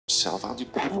yourself. I'll do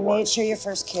I paperwork. made sure your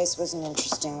first case was an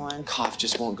interesting one. Cough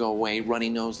just won't go away. Runny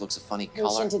nose looks a funny color.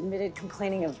 Patient admitted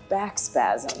complaining of back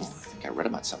spasms. I think I read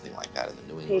about something like that in the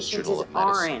New England Patient Journal is of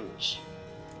Medicine. orange.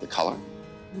 The color?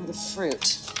 No, the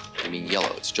fruit. I mean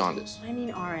yellow. It's jaundice. I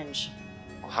mean orange.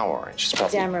 Well, how orange? It's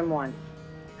probably... Damn room 1.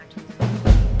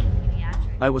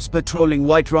 I was patrolling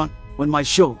White Run when my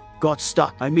show got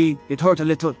stuck. I mean, it hurt a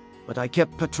little, but I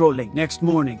kept patrolling. Next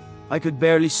morning, I could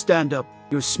barely stand up.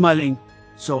 You're smiling,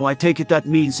 so I take it that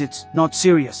means it's not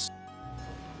serious.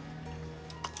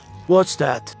 What's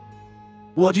that?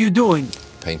 What are you doing?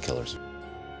 Painkillers.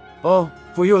 Oh,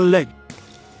 for your leg.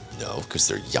 No, because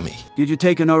they're yummy. Did you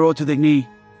take an arrow to the knee?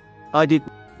 I did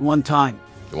one time.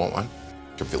 You want one?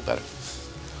 You'll feel better.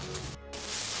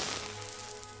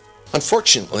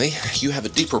 Unfortunately, you have a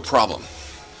deeper problem.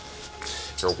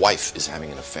 Your wife is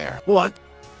having an affair. What?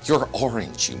 You're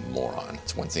orange, you moron.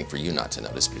 It's one thing for you not to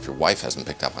notice, but if your wife hasn't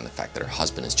picked up on the fact that her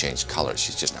husband has changed color,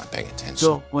 she's just not paying attention.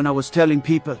 So, when I was telling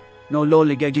people, no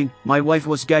lollygagging, my wife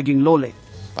was gagging lolly.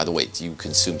 By the way, do you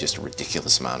consume just a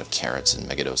ridiculous amount of carrots and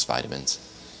megadose vitamins?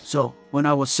 So, when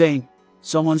I was saying,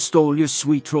 someone stole your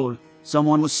sweet roll,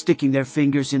 someone was sticking their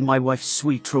fingers in my wife's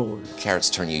sweet roll. Carrots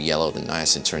turn you yellow, the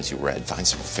niacin turns you red. Find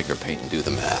some figure paint and do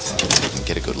the math. And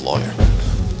get a good lawyer.